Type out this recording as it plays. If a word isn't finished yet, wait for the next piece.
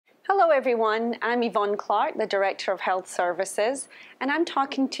Hello everyone, I'm Yvonne Clark, the Director of Health Services, and I'm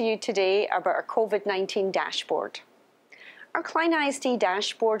talking to you today about our COVID-19 dashboard. Our Klein ISD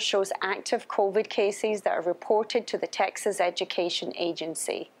dashboard shows active COVID cases that are reported to the Texas Education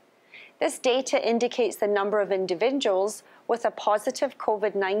Agency. This data indicates the number of individuals with a positive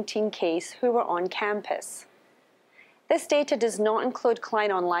COVID-19 case who were on campus. This data does not include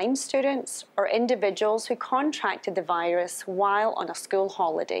Klein Online students or individuals who contracted the virus while on a school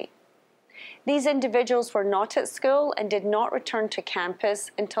holiday. These individuals were not at school and did not return to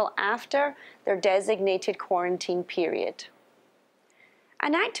campus until after their designated quarantine period.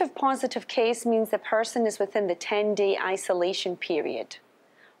 An active positive case means the person is within the 10-day isolation period.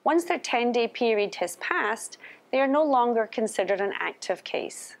 Once their 10-day period has passed, they are no longer considered an active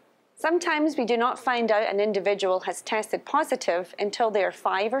case. Sometimes we do not find out an individual has tested positive until they are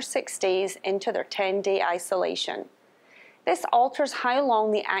 5 or 6 days into their 10-day isolation. This alters how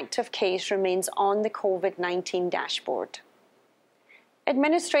long the active case remains on the COVID-19 dashboard.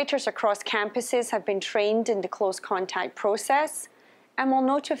 Administrators across campuses have been trained in the close contact process and will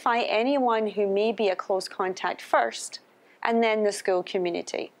notify anyone who may be a close contact first, and then the school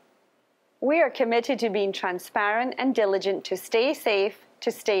community. We are committed to being transparent and diligent to stay safe, to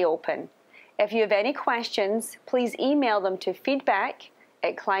stay open. If you have any questions, please email them to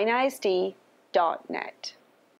feedback@kleinisd.net.